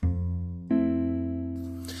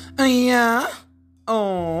Yeah.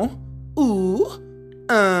 Oh. Ooh.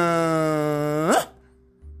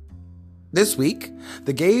 This week,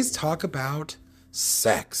 the gays talk about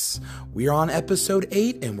sex. We're on episode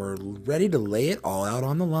 8 and we're ready to lay it all out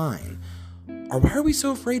on the line. Or why are we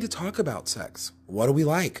so afraid to talk about sex? What do we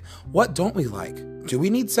like? What don't we like? Do we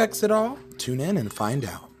need sex at all? Tune in and find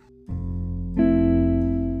out.